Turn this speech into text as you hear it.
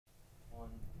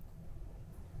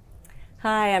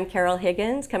Hi, I'm Carol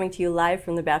Higgins, coming to you live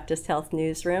from the Baptist Health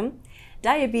Newsroom.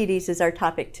 Diabetes is our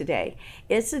topic today.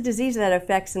 It's a disease that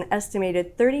affects an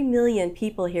estimated 30 million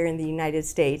people here in the United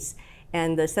States,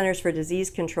 and the Centers for Disease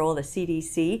Control, the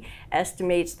CDC,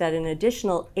 estimates that an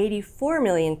additional 84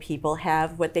 million people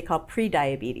have what they call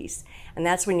prediabetes. And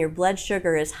that's when your blood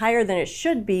sugar is higher than it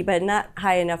should be, but not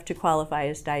high enough to qualify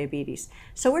as diabetes.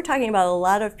 So we're talking about a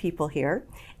lot of people here,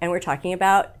 and we're talking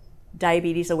about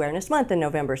Diabetes Awareness Month in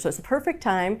November. So it's a perfect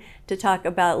time to talk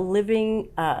about living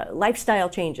lifestyle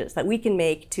changes that we can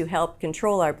make to help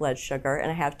control our blood sugar.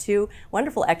 And I have two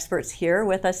wonderful experts here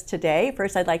with us today.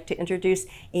 First, I'd like to introduce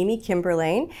Amy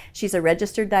Kimberlain. She's a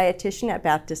registered dietitian at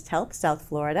Baptist Health, South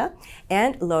Florida,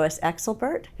 and Lois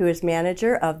Exelbert, who is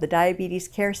manager of the Diabetes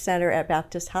Care Center at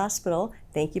Baptist Hospital.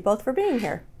 Thank you both for being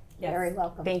here. Yes. Very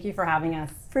welcome. Thank you for having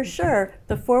us. For sure.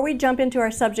 Before we jump into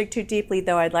our subject too deeply,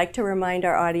 though, I'd like to remind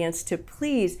our audience to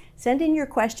please send in your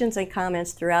questions and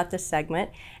comments throughout the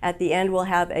segment. At the end, we'll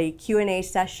have a Q&A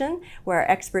session where our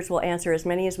experts will answer as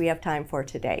many as we have time for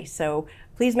today. So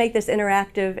please make this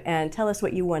interactive and tell us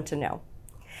what you want to know.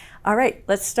 All right,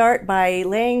 let's start by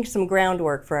laying some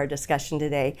groundwork for our discussion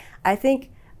today. I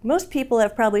think most people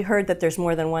have probably heard that there's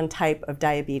more than one type of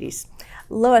diabetes.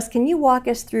 Lois, can you walk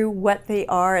us through what they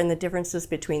are and the differences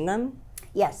between them?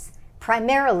 Yes.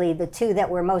 Primarily, the two that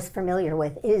we're most familiar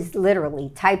with is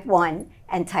literally type 1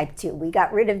 and type 2. We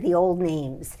got rid of the old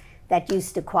names that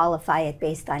used to qualify it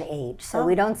based on age. So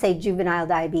we don't say juvenile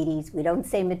diabetes, we don't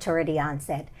say maturity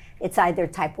onset. It's either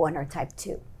type 1 or type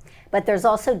 2. But there's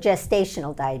also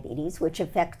gestational diabetes, which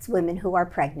affects women who are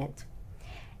pregnant.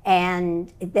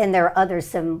 And then there are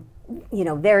some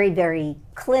very, very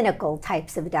clinical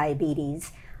types of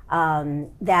diabetes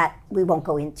that we won't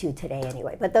go into today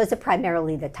anyway. But those are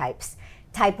primarily the types.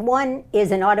 Type 1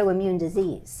 is an autoimmune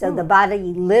disease. So the body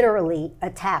literally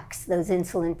attacks those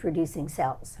insulin-producing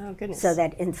cells. Oh, goodness. So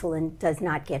that insulin does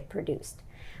not get produced.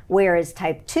 Whereas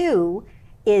type 2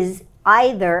 is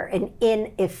either an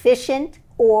inefficient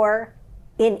or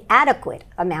inadequate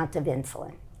amount of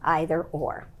insulin, either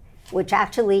or, which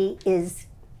actually is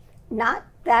not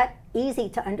that easy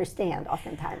to understand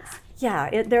oftentimes.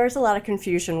 Yeah, there's a lot of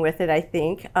confusion with it, I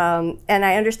think. And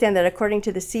I understand that according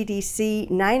to the CDC,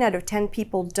 9 out of 10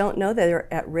 people don't know that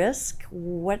they're at risk.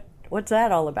 What's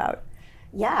that all about?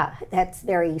 Yeah, that's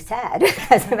very sad,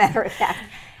 as a matter of fact.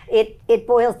 It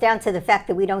boils down to the fact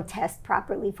that we don't test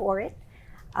properly for it.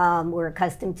 We're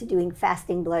accustomed to doing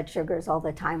fasting blood sugars all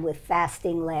the time with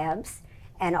fasting labs.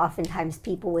 And oftentimes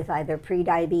people with either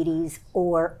prediabetes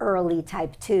or early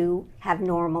type 2 have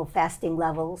normal fasting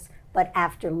levels, but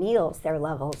after meals their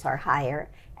levels are higher,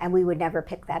 and we would never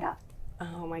pick that up.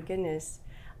 Oh my goodness.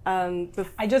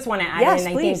 I just want to add yes, in,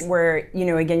 I please. think where,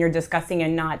 again, you're discussing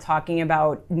and not talking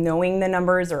about knowing the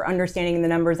numbers or understanding the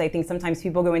numbers. I think sometimes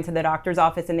people go into the doctor's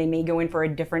office and they may go in for a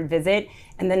different visit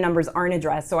and the numbers aren't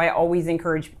addressed. So I always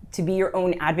encourage to be your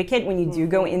own advocate when you do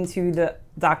go into the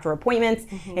doctor appointments.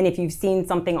 And if you've seen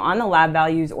something on the lab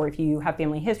values or if you have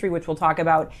family history, which we'll talk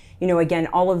about, again,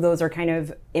 all of those are kind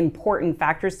of important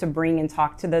factors to bring and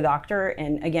talk to the doctor.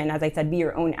 And again, as I said, be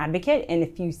your own advocate. And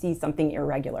if you see something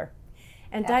irregular.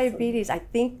 And Absolutely. Diabetes, I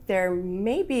think there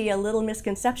may be a little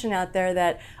misconception out there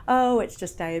that, oh, it's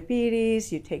just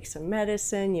diabetes, you take some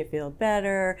medicine, you feel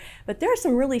better. But there are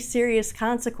some really serious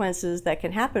consequences that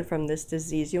can happen from this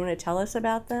disease. You want to tell us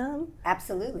about them?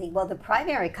 Absolutely. Well, the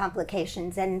primary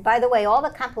complications, and by the way, all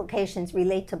the complications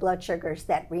relate to blood sugars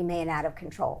that remain out of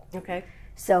control. Okay.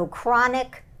 So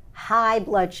chronic high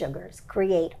blood sugars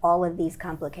create all of these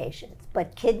complications.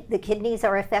 But the kidneys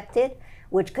are affected,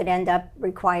 which could end up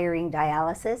requiring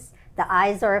dialysis. The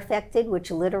eyes are affected,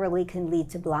 which literally can lead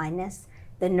to blindness.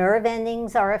 The nerve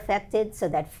endings are affected, so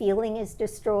that feeling is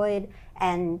destroyed.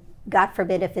 And God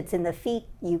forbid, if it's in the feet,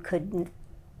 you could,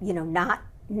 not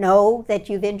know that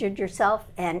you've injured yourself,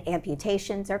 and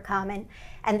amputations are common.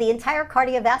 And the entire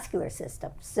cardiovascular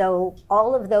system. So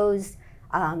all of those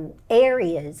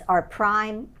areas are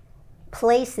prime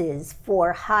places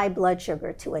for high blood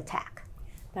sugar to attack.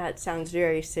 That sounds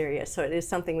very serious. So it is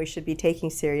something we should be taking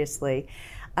seriously.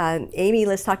 Amy,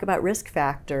 let's talk about risk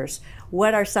factors.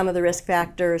 What are some of the risk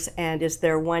factors, and is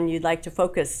there one you'd like to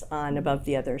focus on above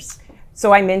the others?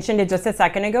 So I mentioned it just a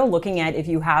second ago, looking at if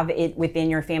you have it within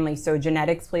your family. So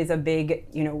genetics plays a big,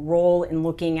 role in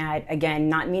looking at, again,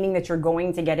 not meaning that you're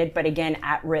going to get it, but again,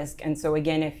 at risk. And so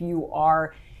again, if you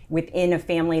are within a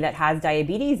family that has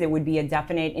diabetes, it would be a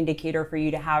definite indicator for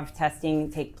you to have testing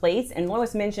take place. And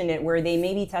Lois mentioned it, where they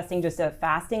may be testing just a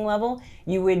fasting level.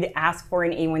 You would ask for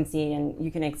an A1C, and you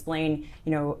can explain,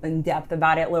 in depth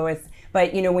about it, Lois.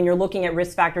 But when you're looking at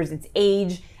risk factors, it's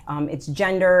age, it's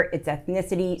gender, it's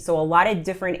ethnicity. So a lot of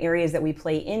different areas that we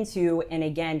play into. And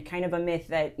again, kind of a myth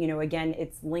that, again,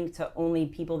 it's linked to only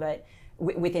people that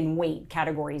within weight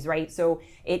categories, right? So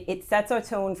it sets a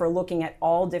tone for looking at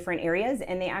all different areas,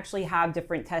 and they actually have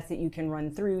different tests that you can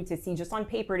run through to see just on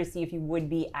paper to see if you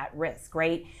would be at risk,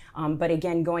 right? But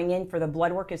again, going in for the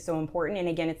blood work is so important. And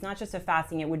again, it's not just a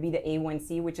fasting, it would be the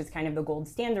A1C, which is kind of the gold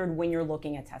standard when you're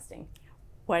looking at testing.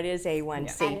 What is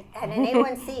A1C? And an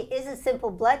A1C is a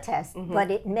simple blood test, but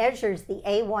it measures the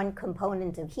A1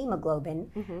 component of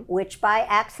hemoglobin, which by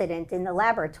accident in the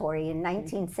laboratory in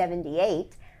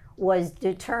 1978 was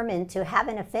determined to have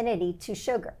an affinity to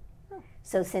sugar.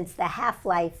 So since the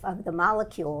half-life of the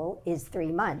molecule is 3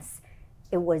 months,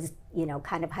 it was,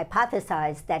 kind of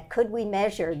hypothesized that could we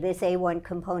measure this A1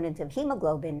 component of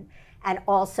hemoglobin and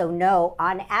also know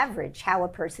on average how a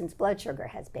person's blood sugar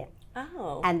has been.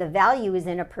 Oh. And the value is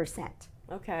in a percent.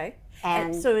 Okay.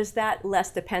 And so is that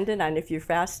less dependent on if you're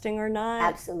fasting or not?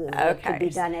 Absolutely. Okay. It could be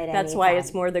done at any That's why time.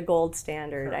 it's more the gold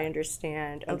standard. Correct. I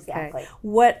understand. Okay. Exactly.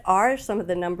 What are some of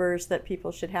the numbers that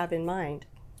people should have in mind?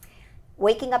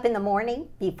 Waking up in the morning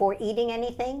before eating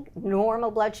anything,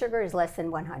 normal blood sugar is less than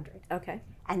 100. Okay.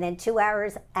 And then 2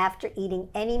 hours after eating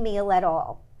any meal at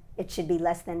all, it should be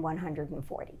less than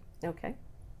 140. Okay.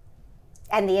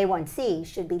 And the A1C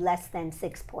should be less than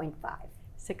 6.5.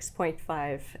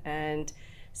 6.5. And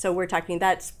so we're talking,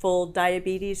 that's full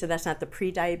diabetes, so that's not the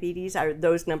pre-diabetes. Are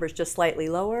those numbers just slightly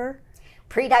lower?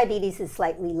 Prediabetes is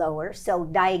slightly lower. So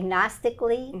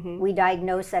diagnostically, we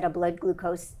diagnose at a blood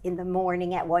glucose in the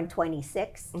morning at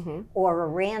 126 or a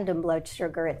random blood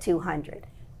sugar at 200.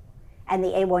 And the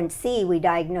A1C we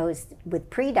diagnosed with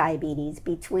prediabetes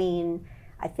between,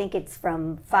 I think it's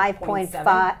from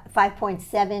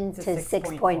 5.7 to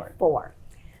 6.4.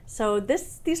 So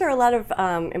these are a lot of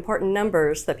important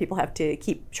numbers that people have to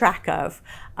keep track of.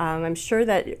 I'm sure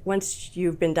that once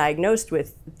you've been diagnosed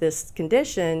with this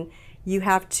condition, you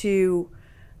have to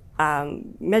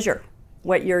measure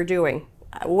what you're doing.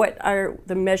 What are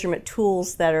the measurement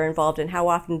tools that are involved, and how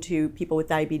often do people with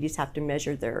diabetes have to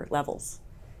measure their levels?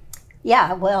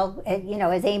 Yeah, well,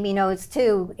 as Amy knows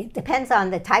too, it depends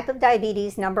on the type of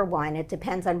diabetes, number one. It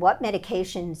depends on what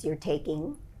medications you're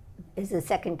taking is the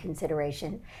second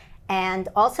consideration. And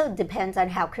also depends on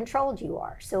how controlled you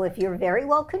are. So if you're very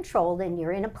well controlled and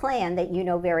you're in a plan that you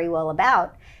know very well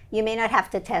about, you may not have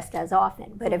to test as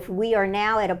often. But if we are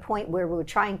now at a point where we're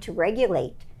trying to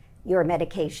regulate your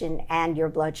medication and your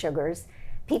blood sugars,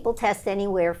 people test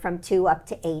anywhere from 2 up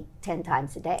to 8, 10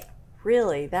 times a day.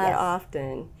 Really? That Yes.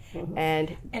 often?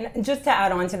 And just to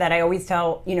add on to that, I always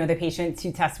tell, the patient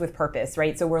to test with purpose,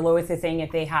 right? So where Lois is saying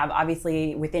if they have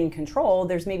obviously within control,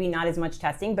 there's maybe not as much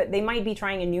testing, but they might be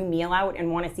trying a new meal out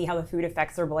and want to see how the food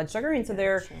affects their blood sugar. And so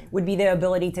there would be the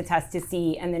ability to test to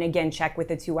see, and then again, check with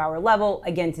the 2-hour level,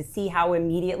 again, to see how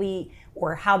immediately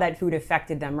or how that food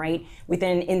affected them, right?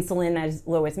 Within insulin, as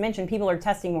Lois mentioned, people are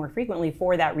testing more frequently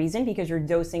for that reason, because you're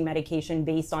dosing medication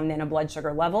based on then a blood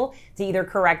sugar level to either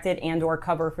correct it and or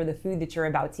cover for the food that you're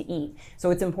about to eat. So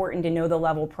it's important to know the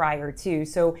level prior to.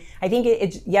 So I think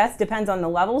it yes, depends on the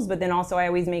levels, but then also I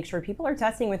always make sure people are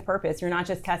testing with purpose. You're not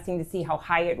just testing to see how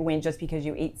high it went just because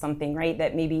you ate something, right?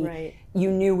 That maybe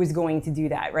you knew was going to do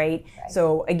that, right?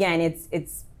 So again,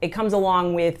 it comes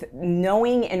along with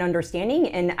knowing and understanding.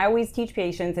 And I always teach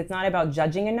patients, it's not about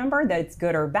judging a number, that it's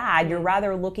good or bad. You're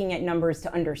rather looking at numbers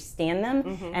to understand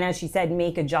them. And as she said,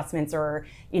 make adjustments, or,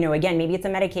 again, maybe it's a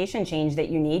medication change that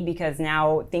you need because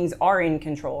now things are in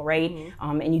control, right?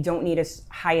 And you don't need as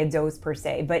high a dose per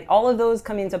se. But all of those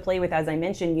come into play with, as I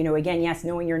mentioned, again, yes,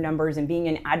 knowing your numbers and being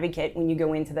an advocate when you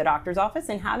go into the doctor's office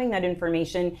and having that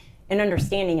information and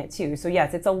understanding it too. So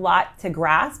yes, it's a lot to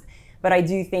grasp. But I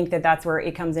do think that that's where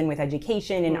it comes in with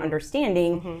education and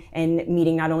understanding and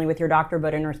meeting not only with your doctor,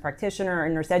 but a nurse practitioner, a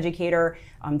nurse educator,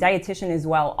 dietitian as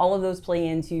well. All of those play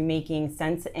into making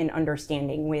sense and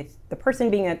understanding, with the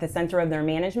person being at the center of their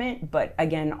management, but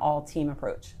again, all team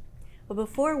approach. Well,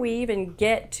 before we even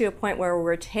get to a point where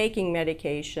we're taking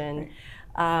medication,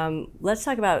 let's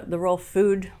talk about the role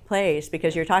food plays,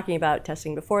 because you're talking about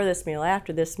testing before this meal,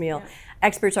 after this meal.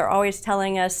 Experts are always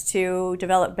telling us to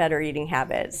develop better eating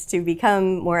habits, to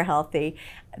become more healthy.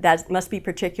 That must be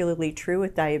particularly true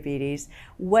with diabetes.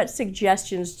 What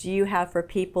suggestions do you have for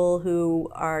people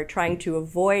who are trying to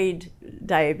avoid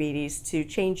diabetes to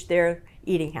change their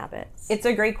eating habits? It's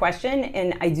a great question,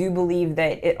 and I do believe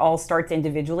that it all starts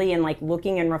individually, and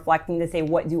looking and reflecting to say,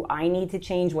 what do I need to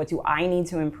change? What do I need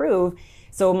to improve?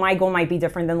 So my goal might be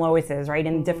different than Lois's, right?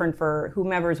 And different for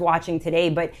whomever's watching today,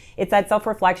 but it's that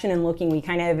self-reflection and looking. We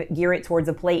kind of gear it towards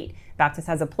a plate. Baptist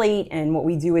has a plate, and what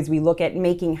we do is we look at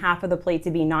making half of the plate to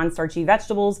be non-starchy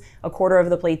vegetables, a quarter of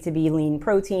the plate to be lean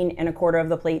protein, and a quarter of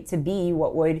the plate to be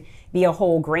what would be a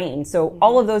whole grain. So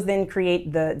all of those then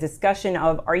create the discussion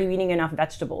of, are you eating enough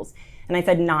vegetables? And I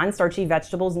said non-starchy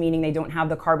vegetables, meaning they don't have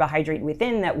the carbohydrate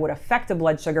within that would affect the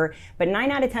blood sugar. But 9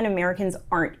 out of 10 Americans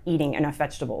aren't eating enough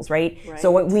vegetables, right?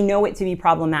 So we know it to be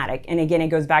problematic. And again, it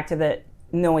goes back to the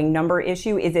knowing number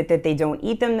issue. Is it that they don't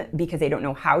eat them because they don't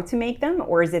know how to make them?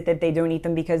 Or is it that they don't eat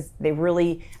them because they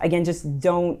really, again, just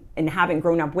don't and haven't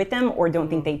grown up with them, or don't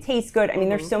think they taste good? I mean,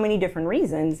 there's so many different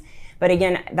reasons. But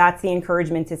again, that's the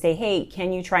encouragement to say, hey,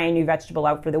 can you try a new vegetable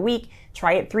out for the week?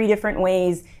 Try it 3 different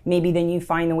ways. Maybe then you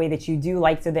find the way that you do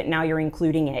like, so that now you're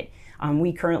including it.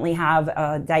 We currently have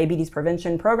a diabetes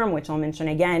prevention program, which I'll mention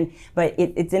again, but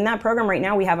it's in that program right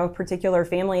now. We have a particular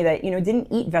family that, didn't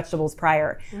eat vegetables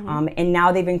prior. And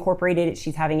now they've incorporated it.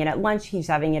 She's having it at lunch, he's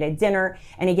having it at dinner.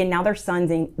 And again, now their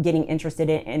son's getting interested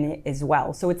in it as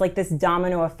well. So it's like this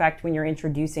domino effect when you're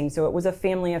introducing. So it was a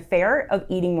family affair of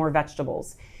eating more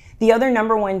vegetables. The other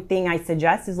number one thing I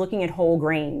suggest is looking at whole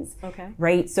grains,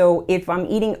 right? So if I'm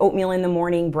eating oatmeal in the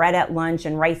morning, bread at lunch,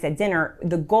 and rice at dinner,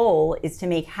 the goal is to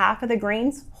make half of the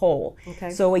grains whole.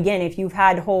 So again, if you've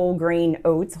had whole grain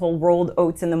oats, whole rolled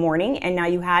oats in the morning, and now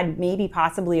you had maybe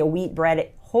possibly a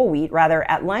whole wheat rather,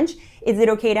 at lunch, is it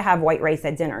okay to have white rice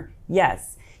at dinner?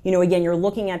 Yes. Again, you're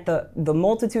looking at the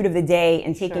multitude of the day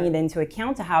and taking it into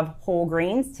account to have whole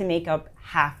grains to make up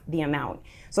half the amount.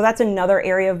 So that's another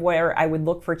area of where I would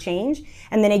look for change.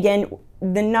 And then again,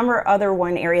 the other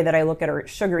one area that I look at are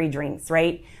sugary drinks,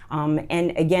 right?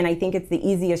 And again, I think it's the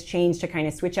easiest change to kind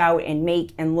of switch out and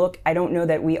make and look. I don't know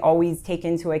that we always take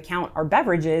into account our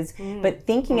beverages, but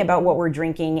thinking about what we're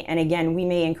drinking. And again, we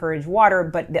may encourage water,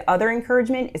 but the other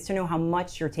encouragement is to know how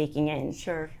much you're taking in.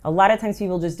 A lot of times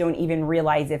people just don't even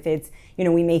realize if it's,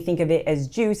 we may think of it as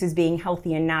juice as being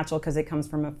healthy and natural because it comes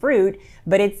from a fruit,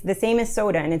 but it's the same as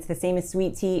soda, and it's the same as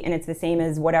sweet tea, and it's the same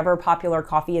as whatever popular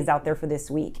coffee is out there for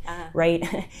this week, right?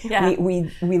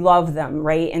 We love them,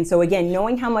 right? And so again,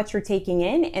 knowing how much you're taking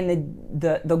in, and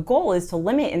the goal is to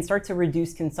limit and start to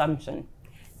reduce consumption.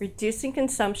 Reducing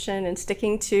consumption and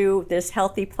sticking to this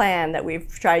healthy plan that we've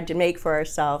tried to make for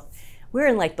ourselves. We're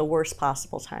in like the worst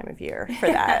possible time of year for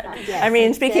that. I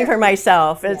mean, speaking for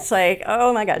myself, it's like,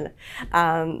 oh my God.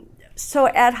 So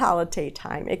at holiday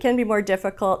time, it can be more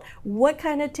difficult. What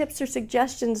kind of tips or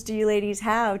suggestions do you ladies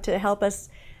have to help us,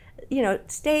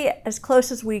 stay as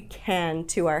close as we can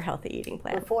to our healthy eating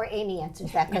plan? Before Amy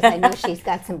answers that, because I know she's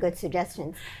got some good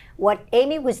suggestions. What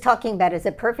Amy was talking about is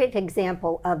a perfect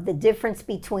example of the difference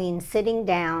between sitting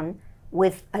down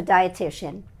with a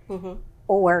dietitian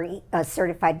or a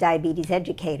certified diabetes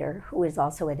educator who is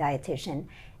also a dietitian,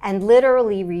 and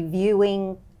literally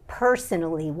reviewing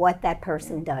personally what that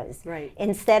person does.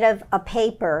 Instead of a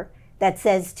paper that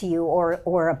says to you,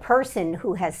 or a person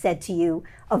who has said to you,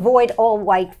 avoid all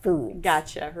white foods.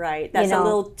 Gotcha, right. That's a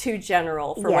little too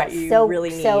general for what you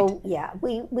really need. So yeah,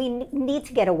 we need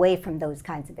to get away from those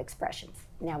kinds of expressions.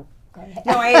 Now, go ahead.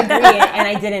 No, I agree, and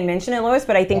I didn't mention it, Lois,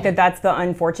 but I think that that's the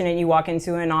unfortunate. You walk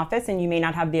into an office and you may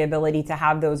not have the ability to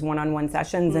have those one-on-one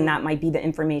sessions, and that might be the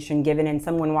information given, and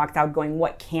someone walks out going,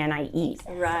 what can I eat?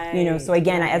 So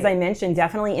again, as I mentioned,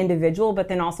 definitely individual, but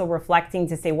then also reflecting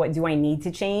to say, what do I need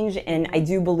to change? And I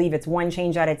do believe it's one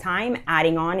change at a time,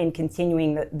 adding on and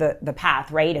continuing the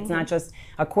path, right? It's not just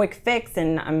a quick fix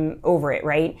and I'm over it,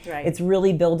 right? It's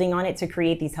really building on it to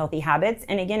create these healthy habits.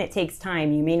 And again, it takes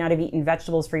time. You may not have eaten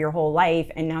vegetables for your whole life,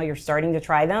 and now you're starting to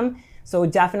try them. So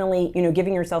definitely,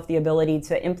 giving yourself the ability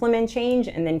to implement change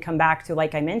and then come back to,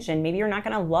 like I mentioned, maybe you're not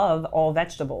going to love all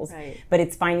vegetables, but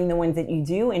it's finding the ones that you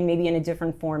do, and maybe in a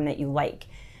different form that you like.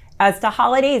 As to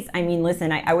holidays, I mean,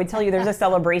 listen, I would tell you there's a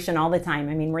celebration all the time.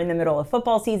 I mean, we're in the middle of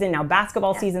football season. Now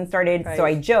basketball season started, so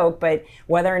I joke, but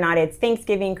whether or not it's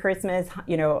Thanksgiving, Christmas,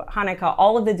 Hanukkah,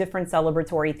 all of the different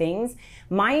celebratory things,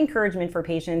 my encouragement for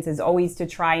patients is always to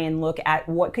try and look at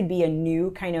what could be a new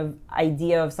kind of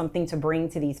idea of something to bring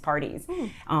to these parties.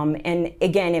 And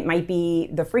again, it might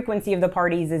be the frequency of the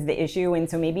parties is the issue, and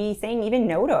so maybe saying even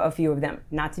no to a few of them,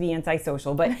 not to be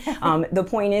antisocial, but the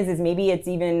point is maybe it's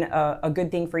even a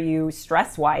good thing for you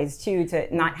stress-wise too,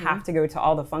 to not have to go to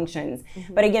all the functions.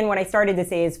 But again, what I started to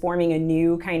say is forming a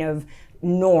new kind of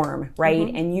norm,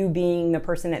 right? And you being the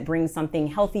person that brings something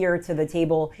healthier to the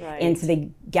table and to the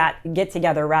get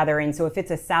together rather. And so if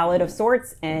it's a salad of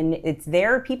sorts and it's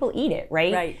there, people eat it,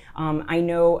 right? I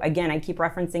know, again, I keep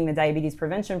referencing the diabetes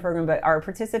prevention program, but our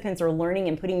participants are learning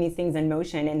and putting these things in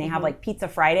motion, and they have like Pizza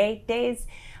Friday days.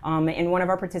 And one of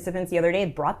our participants the other day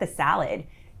brought the salad.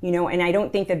 and I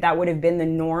don't think that would have been the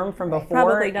norm from before.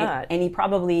 Probably not. And he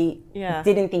probably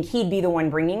didn't think he'd be the one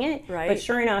bringing it. Right. But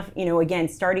sure enough, again,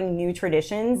 starting new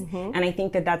traditions. And I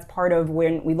think that that's part of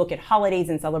when we look at holidays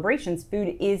and celebrations,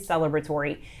 food is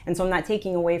celebratory. And so I'm not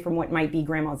taking away from what might be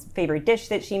grandma's favorite dish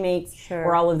that she makes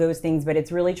or all of those things, but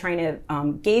it's really trying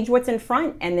to gauge what's in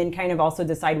front and then kind of also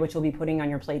decide what you'll be putting on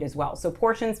your plate as well. So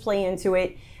portions play into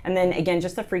it. And then again,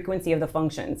 just the frequency of the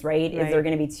functions, right? Is there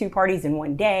going to be 2 parties in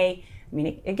one day? I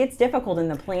mean, it gets difficult in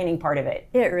the planning part of it.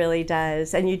 It really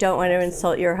does. And you don't want to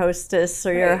insult your hostess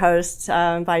or your host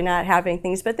by not having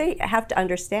things, but they have to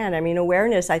understand. I mean,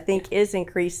 awareness, I think, is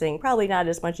increasing. Probably not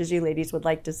as much as you ladies would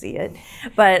like to see it,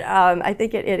 but I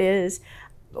think it is.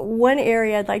 One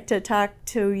area I'd like to talk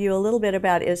to you a little bit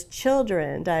about is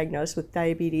children diagnosed with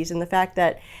diabetes, and the fact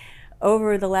that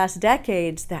over the last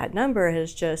decades, that number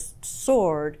has just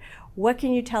soared. What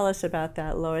can you tell us about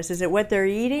that, Lois? Is it what they're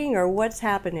eating or what's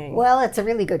happening? Well, it's a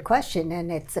really good question,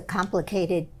 and it's a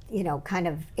complicated, kind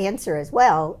of answer as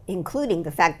well, including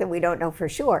the fact that we don't know for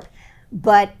sure.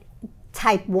 But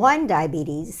type 1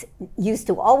 diabetes used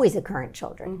to always occur in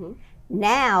children.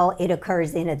 Now it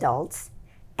occurs in adults,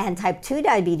 and type 2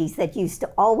 diabetes that used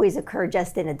to always occur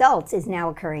just in adults is now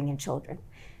occurring in children.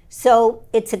 So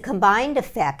it's a combined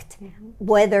effect,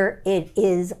 whether it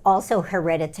is also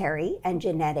hereditary and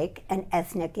genetic and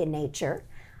ethnic in nature,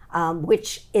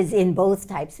 which is in both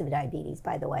types of diabetes,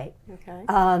 by the way.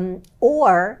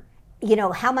 Or,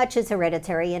 how much is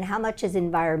hereditary and how much is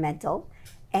environmental.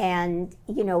 And,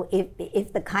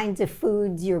 if the kinds of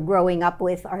foods you're growing up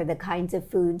with are the kinds of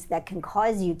foods that can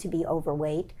cause you to be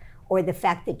overweight, or the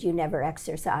fact that you never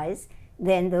exercise,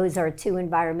 then those are 2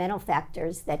 environmental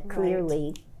factors that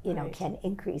clearly can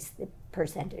increase the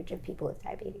percentage of people with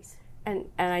diabetes. And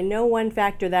I know one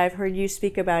factor that I've heard you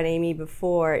speak about, Amy,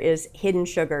 before is hidden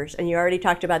sugars. And you already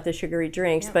talked about the sugary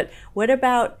drinks, but what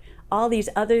about all these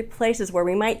other places where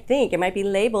we might think it might be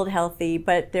labeled healthy,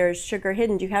 but there's sugar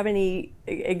hidden? Do you have any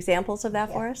examples of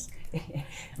that for us?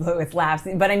 Lois laughs,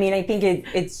 but I mean, I think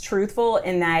it's truthful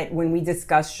in that when we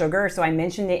discuss sugar, so I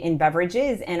mentioned it in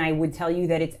beverages, and I would tell you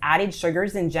that it's added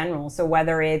sugars in general. So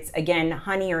whether it's, again,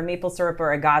 honey or maple syrup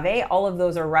or agave, all of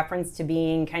those are referenced to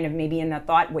being kind of maybe in the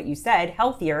thought, what you said,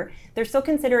 healthier. They're still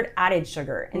considered added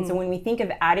sugar. And so when we think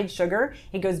of added sugar,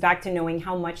 it goes back to knowing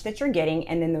how much that you're getting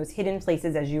and then those hidden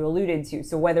places, as you alluded to.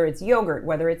 So whether it's yogurt,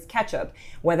 whether it's ketchup,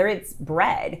 whether it's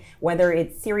bread, whether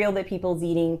it's cereal that people's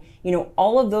eating,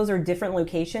 all of those are different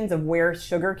locations of where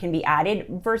sugar can be added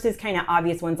versus kind of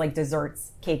obvious ones like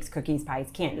desserts, cakes, cookies, pies,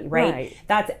 candy, right?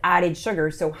 That's added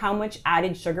sugar. So how much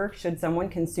added sugar should someone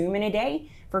consume in a day?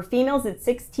 For females, it's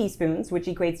 6 teaspoons, which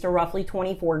equates to roughly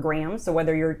 24 grams. So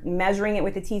whether you're measuring it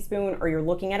with a teaspoon or you're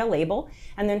looking at a label.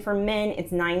 And then for men,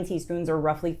 it's 9 teaspoons or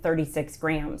roughly 36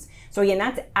 grams. So again,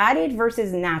 that's added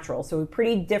versus natural. So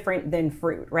pretty different than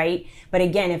fruit, right? But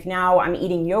again, if now I'm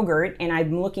eating yogurt and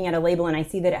I'm looking at a label and I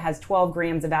see that it has 12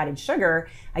 grams of added sugar,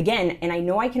 again, and I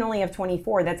know I can only have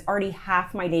 24, that's already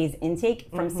half my day's intake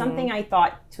from something I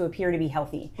thought to appear to be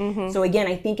healthy. So again,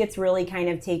 I think it's really kind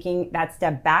of taking that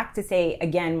step back to say,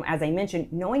 again, as I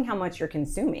mentioned, knowing how much you're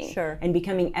consuming and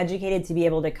becoming educated to be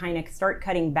able to kind of start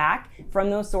cutting back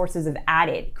from those sources of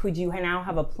added. Could you now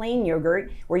have a plain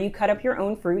yogurt where you cut up your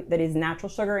own fruit that is natural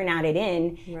sugar and added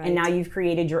in, and now you've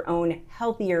created your own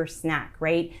healthier snack,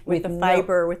 right? With the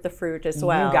fiber, with the fruit as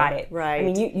well. You got it. Right. I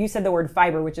mean, you said the word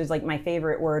fiber, which is like my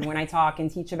favorite word when I talk and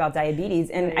teach about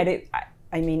diabetes, and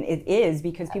I mean, it is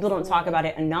because people don't talk about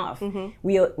it enough.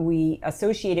 We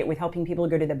associate it with helping people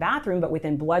go to the bathroom, but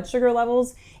within blood sugar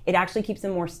levels, it actually keeps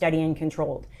them more steady and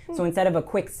controlled. So instead of a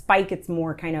quick spike, it's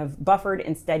more kind of buffered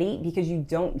and steady because you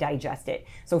don't digest it.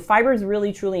 So fiber is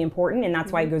really, truly important, and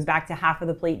that's why it goes back to half of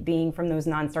the plate being from those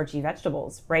non-starchy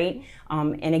vegetables, right?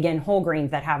 And again, whole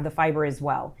grains that have the fiber as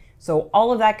well. So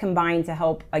all of that combined to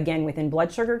help, again, within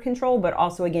blood sugar control, but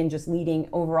also, again, just leading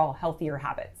overall healthier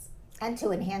habits. And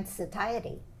to enhance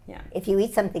satiety. Yeah. If you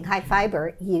eat something high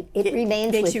fiber, it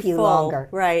remains makes with you full, longer.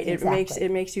 Right. Exactly.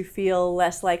 It makes you feel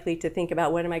less likely to think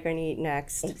about what am I going to eat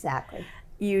next. Exactly.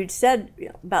 You said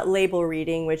about label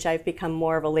reading, which I've become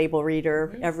more of a label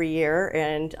reader every year,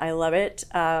 and I love it.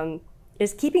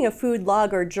 Is keeping a food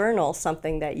log or journal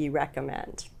something that you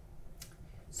recommend?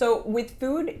 So with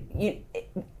food,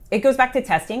 it goes back to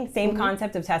testing, same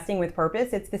concept of testing with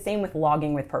purpose. It's the same with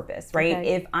logging with purpose, right?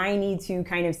 Okay. If I need to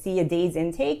kind of see a day's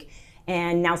intake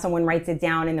and now someone writes it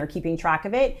down and they're keeping track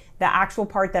of it, the actual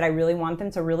part that I really want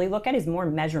them to really look at is more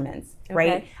measurements,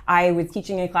 right? I was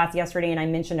teaching a class yesterday and I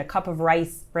mentioned a cup of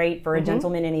rice, right, for a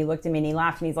gentleman, and he looked at me and he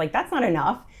laughed and he's like, that's not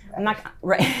enough. I'm not,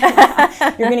 right.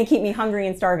 You're going to keep me hungry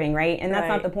and starving, right? And that's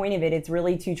not the point of it. It's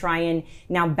really to try and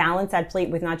now balance that plate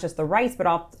with not just the rice, but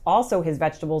also his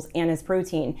vegetables and his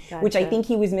protein, which I think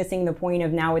he was missing the point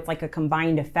of. Now it's like a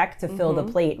combined effect to fill the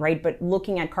plate, right? But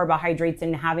looking at carbohydrates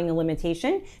and having a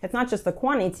limitation, it's not just the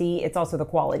quantity, it's also the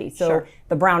quality. So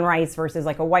the brown rice versus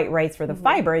like a white rice for the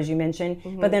fiber, as you mentioned,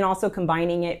 but then also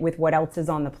combining it with what else is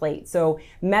on the plate. So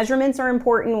measurements are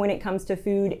important when it comes to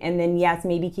food. And then yes,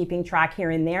 maybe keeping track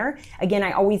here and there. Again,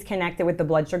 I always connect it with the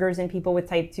blood sugars in people with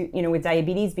type 2, with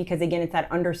diabetes, because again, it's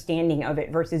that understanding of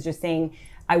it versus just saying,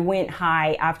 I went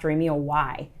high after a meal,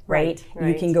 why, right?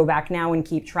 You can go back now and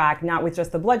keep track, not with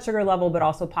just the blood sugar level, but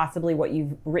also possibly what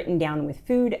you've written down with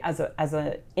food as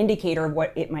a indicator of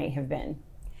what it might have been.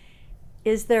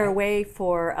 Is there a way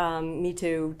for me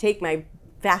to take my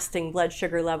fasting blood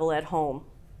sugar level at home?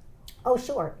 Oh,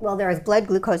 sure. Well, there's blood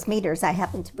glucose meters. I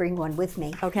happen to bring one with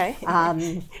me. Okay.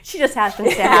 She just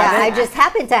happens to have it. I just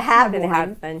happen to have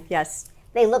one. Yes.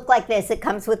 They look like this. It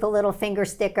comes with a little finger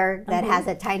sticker that has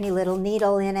a tiny little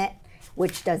needle in it,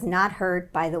 which does not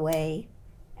hurt, by the way.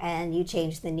 And you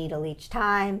change the needle each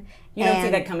time. You don't see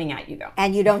that coming at you, though.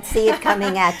 And you don't see it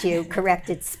coming at you. Correct.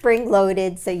 It's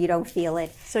spring-loaded, so you don't feel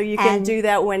it. So you can do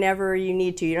that whenever you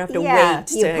need to. You don't have to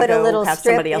wait you to put a little have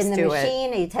strip somebody else in the do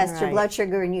machine, it. and you test your blood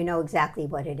sugar, and you know exactly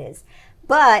what it is.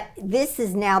 But this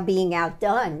is now being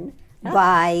outdone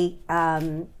by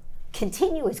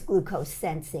continuous glucose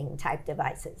sensing type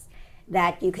devices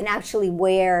that you can actually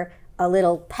wear a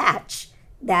little patch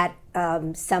that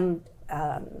that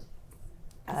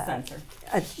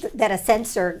a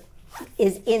sensor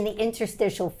is in the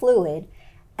interstitial fluid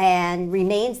and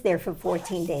remains there for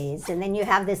 14 days. And then you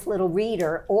have this little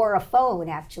reader or a phone,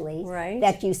 actually,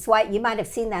 that you swipe. You might have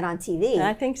seen that on TV.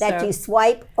 I think so. That you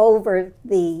swipe over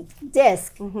the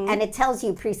disc, and it tells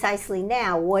you precisely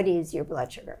now what is your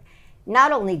blood sugar.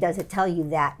 Not only does it tell you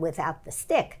that without the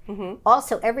stick,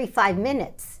 also every 5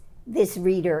 minutes, this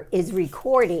reader is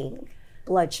recording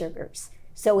blood sugars.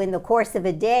 So in the course of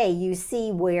a day, you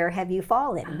see where have you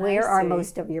fallen? Where are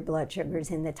most of your blood sugars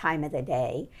in the time of the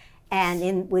day?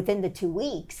 And within the 2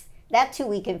 weeks, that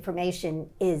 2-week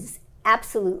information is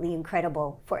absolutely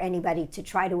incredible for anybody to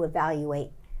try to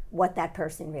evaluate what that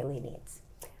person really needs.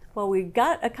 Well, we've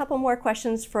got a couple more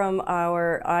questions from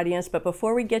our audience, but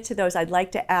before we get to those, I'd like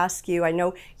to ask you, I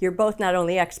know you're both not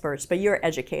only experts, but you're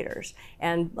educators,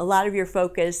 and a lot of your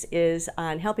focus is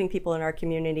on helping people in our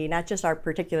community, not just our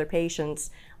particular patients,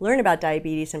 learn about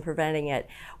diabetes and preventing it.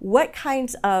 What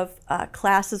kinds of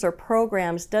classes or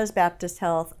programs does Baptist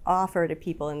Health offer to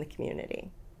people in the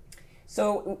community?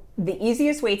 So the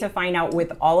easiest way to find out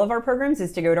with all of our programs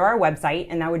is to go to our website,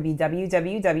 and that would be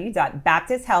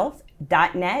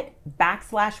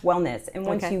www.baptisthealth.net/wellness. And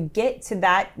once you get to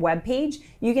that webpage,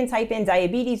 you can type in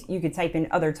diabetes. You could type in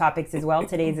other topics as well.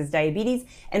 Today's is diabetes,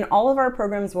 and all of our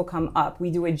programs will come up.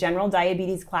 We do a general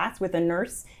diabetes class with a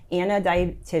nurse and a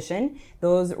dietitian.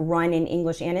 Those run in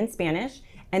English and in Spanish.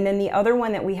 And then the other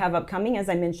one that we have upcoming, as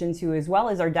I mentioned to you as well,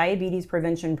 is our diabetes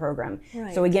prevention program.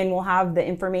 So again, we'll have the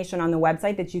information on the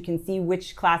website that you can see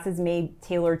which classes may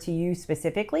tailor to you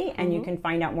specifically, and you can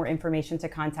find out more information to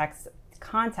contact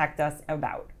us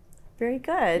about. Very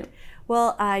good.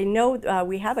 Well, I know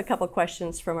we have a couple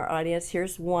questions from our audience.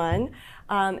 Here's one.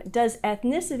 Does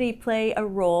ethnicity play a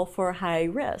role for high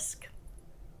risk?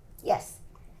 Yes.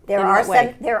 There are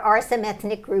some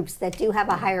ethnic groups that do have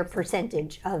a higher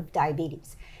percentage of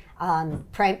diabetes.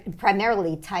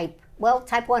 Primarily type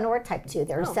 1 or type 2.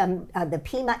 There are some, the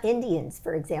Pima Indians,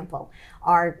 for example,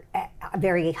 are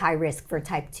very high risk for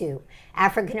type 2.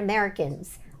 African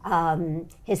Americans,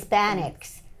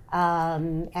 Hispanics,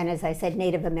 and as I said,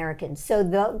 Native Americans. So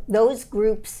those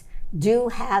groups do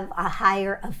have a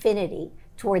higher affinity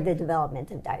toward the development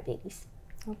of diabetes.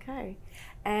 Okay.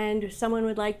 And someone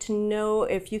would like to know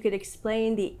if you could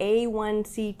explain the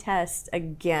A1C test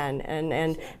again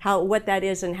and what that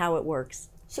is and how it works.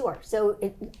 Sure. So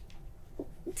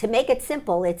to make it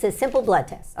simple, it's a simple blood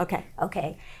test. Okay.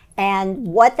 Okay. And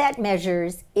what that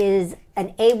measures is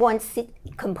an A1C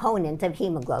component of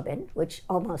hemoglobin, which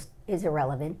almost is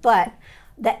irrelevant. But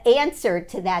the answer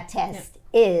to that test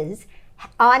is,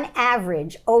 on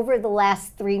average, over the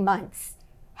last 3 months,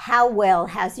 how well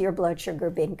has your blood sugar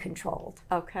been controlled?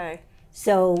 Okay.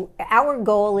 So our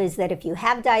goal is that if you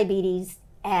have diabetes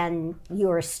and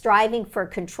you're striving for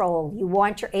control, you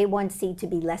want your A1C to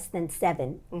be less than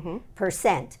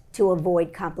 7% to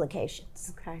avoid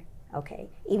complications. Okay. Okay.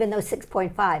 Even though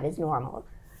 6.5 is normal.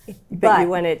 But you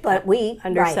want it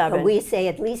under 7. But we say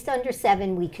at least under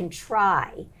 7, we can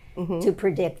try to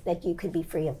predict that you could be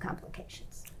free of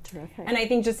complications. Terrific. And I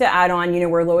think just to add on,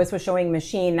 where Lois was showing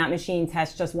machine, that machine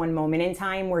tests just one moment in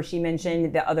time, where she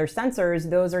mentioned the other sensors,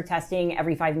 those are testing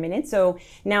every 5 minutes. So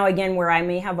now again, where I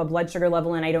may have a blood sugar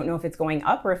level and I don't know if it's going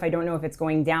up or if I don't know if it's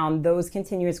going down, those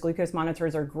continuous glucose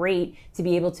monitors are great to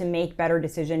be able to make better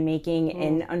decision making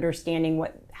and understanding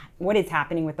what is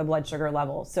happening with the blood sugar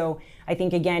level. So I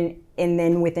think again, and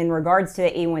then within regards to the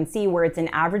A1C, where it's an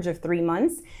average of 3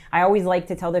 months, I always like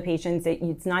to tell the patients that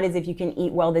it's not as if you can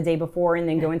eat well the day before and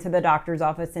then go into the doctor's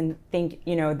office and think,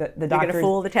 the doctor's going to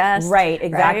fool the test. Right,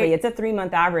 exactly. Right? It's a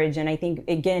 3-month average. And I think,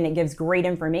 again, it gives great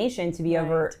information to be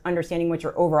over understanding what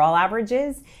your overall average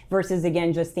is versus,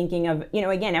 again, just thinking of,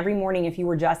 again, every morning if you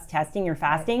were just testing your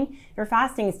fasting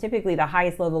is typically the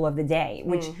highest level of the day,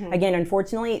 which, again,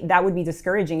 unfortunately, that would be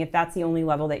discouraging if that's the only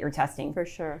level that you're testing. For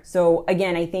sure. So,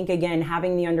 again, I think,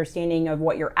 having the understanding of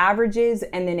what your average is,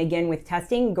 and then, again, with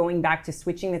testing, going back to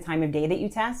switching the time of day that you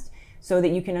test so that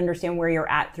you can understand where you're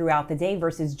at throughout the day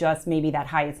versus just maybe that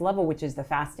highest level, which is the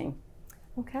fasting.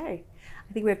 Okay.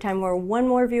 I think we have time for one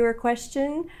more viewer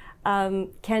question.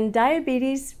 Can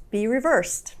diabetes be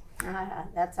reversed?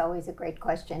 That's always a great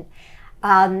question.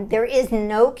 There is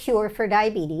no cure for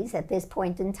diabetes at this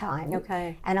point in time.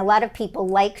 Okay. And a lot of people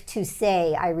like to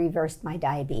say, I reversed my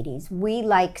diabetes. We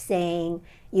like saying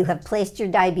you have placed your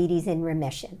diabetes in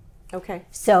remission. Okay.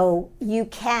 So you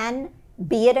can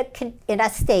be in a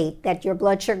state that your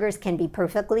blood sugars can be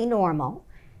perfectly normal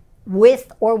with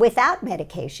or without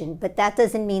medication, but that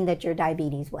doesn't mean that your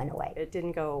diabetes went away. It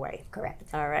didn't go away. Correct.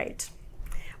 All right.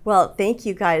 Well, thank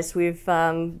you guys. We've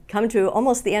come to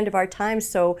almost the end of our time,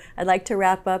 so I'd like to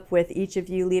wrap up with each of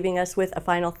you leaving us with a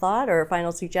final thought or a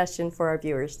final suggestion for our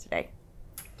viewers today.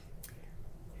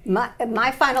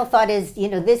 My final thought is,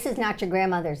 this is not your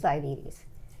grandmother's diabetes.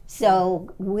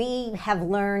 So we have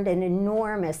learned an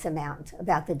enormous amount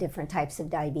about the different types of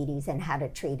diabetes and how to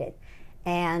treat it.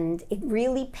 And it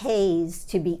really pays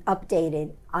to be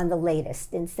updated on the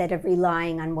latest instead of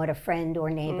relying on what a friend or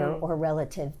neighbor or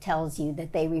relative tells you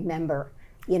that they remember,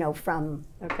 from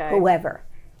whoever.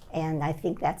 And I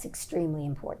think that's extremely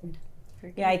important.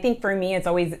 Yeah, I think for me, it's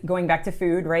always going back to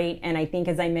food, right? And I think,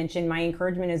 as I mentioned, my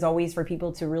encouragement is always for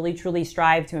people to really, truly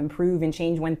strive to improve and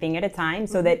change one thing at a time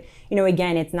so that,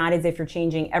 again, it's not as if you're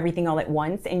changing everything all at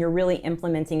once and you're really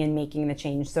implementing and making the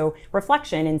change. So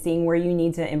reflection and seeing where you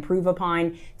need to improve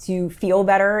upon to feel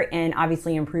better and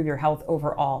obviously improve your health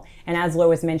overall. And as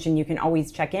Lois mentioned, you can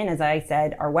always check in, as I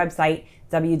said, our website,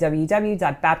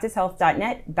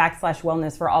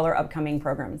 www.baptisthealth.net/wellness for all our upcoming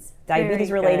programs, diabetes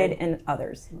related and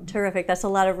others. Terrific. That's a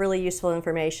lot of really useful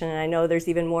information, and I know there's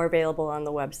even more available on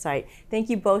the website. Thank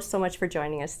you both so much for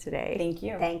joining us today. Thank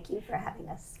you. Thank you for having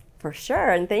us. For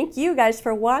sure, and thank you guys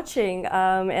for watching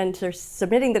and for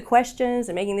submitting the questions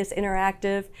and making this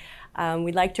interactive.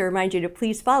 We'd like to remind you to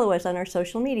please follow us on our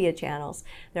social media channels.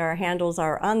 Our handles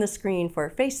are on the screen for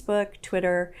Facebook,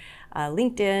 Twitter,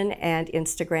 LinkedIn, and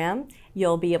Instagram.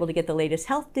 You'll be able to get the latest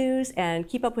health news and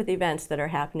keep up with events that are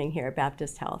happening here at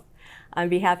Baptist Health. On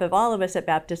behalf of all of us at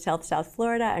Baptist Health South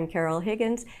Florida, I'm Carol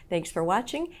Higgins. Thanks for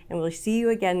watching, and we'll see you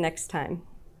again next time.